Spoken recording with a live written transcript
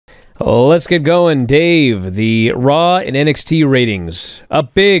Let's get going. Dave, the Raw and NXT ratings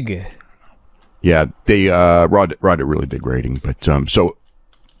up big. Yeah, they Raw had a really big rating, but so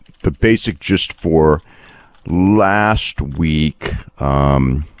the basic gist for last week,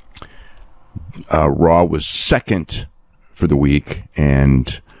 Raw was second for the week,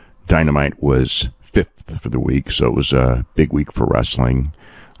 and Dynamite was fifth for the week. So it was a big week for wrestling.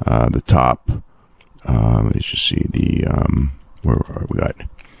 The top, let's just see the where we got.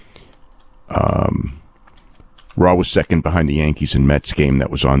 Raw was second behind the Yankees and Mets game that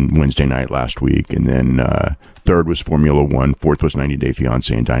was on Wednesday night last week. And then third was Formula One. Fourth was 90 Day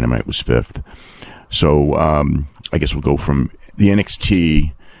Fiancé, and Dynamite was fifth. So I guess we'll go from the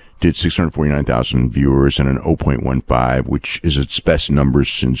NXT did 649,000 viewers and an 0.15, which is its best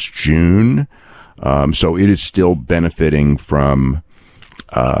numbers since June. So it is still benefiting from...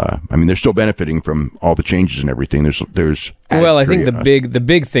 they're still benefiting from all the changes and everything. There's. Well, I think the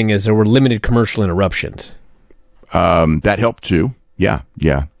big thing is there were limited commercial interruptions. That helped too. Yeah.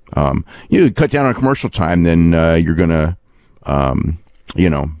 You cut down on commercial time, then you're gonna,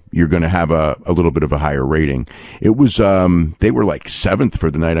 you're gonna have a little bit of a higher rating. It was they were like seventh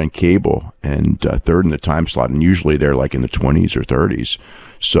for the night on cable and third in the time slot, and usually they're like in the 20s or 30s.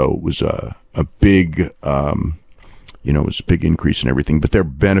 So it was a big. It was a big increase in everything, but they're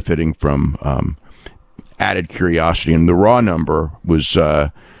benefiting from added curiosity. And the Raw number was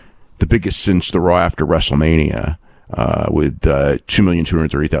the biggest since the Raw after WrestleMania, with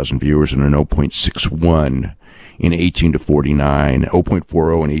 2,230,000 viewers and an 0.61 in 18 to 49,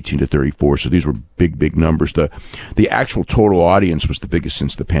 0.40 in 18 to 34. So these were big numbers. The actual total audience was the biggest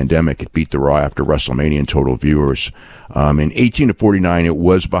since the pandemic. It beat the Raw after WrestleMania in total viewers. In 18 to 49, it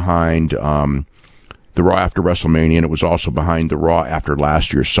was behind... the Raw after WrestleMania, and it was also behind the Raw after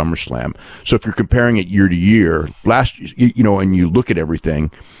last year's SummerSlam. So if you're comparing it year to year, and you look at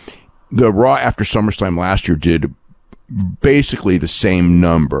everything, the Raw after SummerSlam last year did basically the same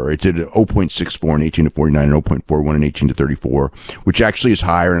number. It did 0.64 in 18 to 49 and 0.41 in 18 to 34, which actually is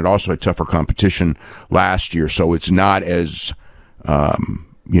higher, and it also had tougher competition last year. So it's not as,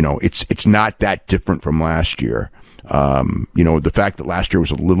 it's not that different from last year. The fact that last year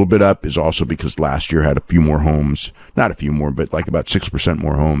was a little bit up is also because last year had a few more homes, not a few more, but like about 6%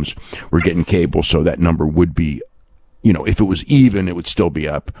 more homes were getting cable. So that number would be, if it was even, it would still be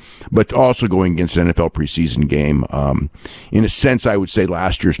up, but also going against an NFL preseason game. In a sense, I would say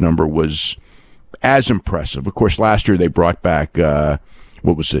last year's number was as impressive. Of course, last year they brought back,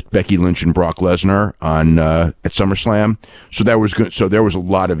 Becky Lynch and Brock Lesnar on at SummerSlam. So that was good. So there was a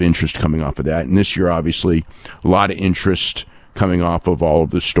lot of interest coming off of that. And this year, obviously, a lot of interest coming off of all of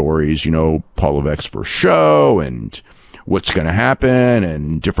the stories, Paul Levesque's first show and what's going to happen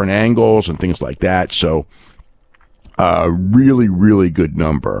and different angles and things like that. So really, really good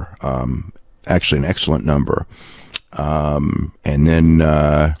number. Actually, an excellent number. And then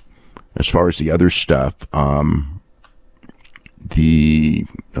as far as the other stuff,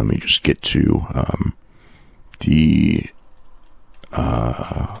 let me just get to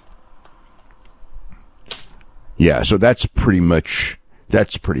so that's pretty much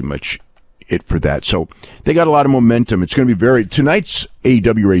it for that. So they got a lot of momentum. It's going to be tonight's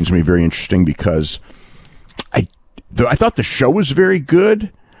AEW ratings going to be very interesting because I thought the show was very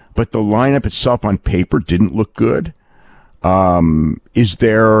good, but the lineup itself on paper didn't look good. Is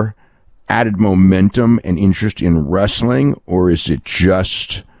there added momentum and interest in wrestling, or is it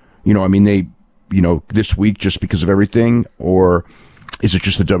just, this week just because of everything, or is it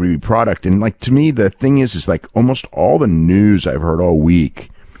just the WWE product? And to me, the thing is like almost all the news I've heard all week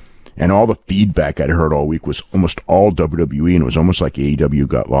and all the feedback I'd heard all week was almost all WWE, and it was almost like AEW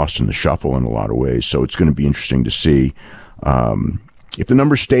got lost in the shuffle in a lot of ways. So it's going to be interesting to see. If the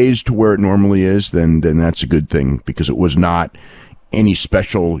number stays to where it normally is, then that's a good thing, because it was not any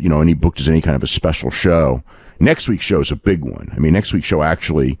special, any booked as any kind of a special show. Next week's show is a big one. Next week's show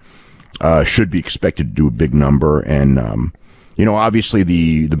actually should be expected to do a big number. And, obviously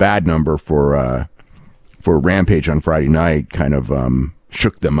the bad number for Rampage on Friday night kind of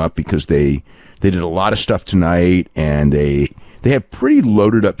shook them up, because they did a lot of stuff tonight, and they have pretty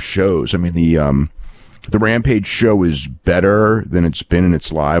loaded up shows. The Rampage show is better than it's been in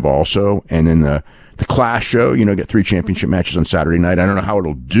its live also. And then the Clash show, get 3 championship matches on Saturday night. I don't know how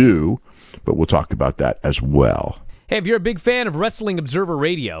it'll do, but we'll talk about that as well. Hey, if you're a big fan of Wrestling Observer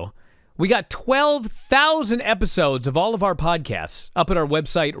Radio, we got 12,000 episodes of all of our podcasts up at our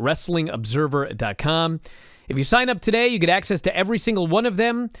website, WrestlingObserver.com. If you sign up today, you get access to every single one of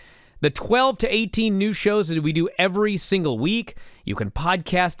them. The 12 to 18 new shows that we do every single week. You can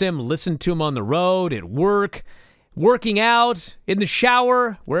podcast them, listen to them on the road, at work, working out, in the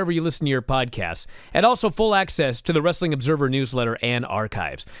shower, wherever you listen to your podcasts, and also full access to the Wrestling Observer newsletter and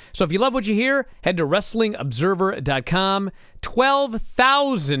archives. So if you love what you hear, head to WrestlingObserver.com.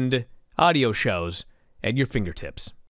 12,000 audio shows at your fingertips.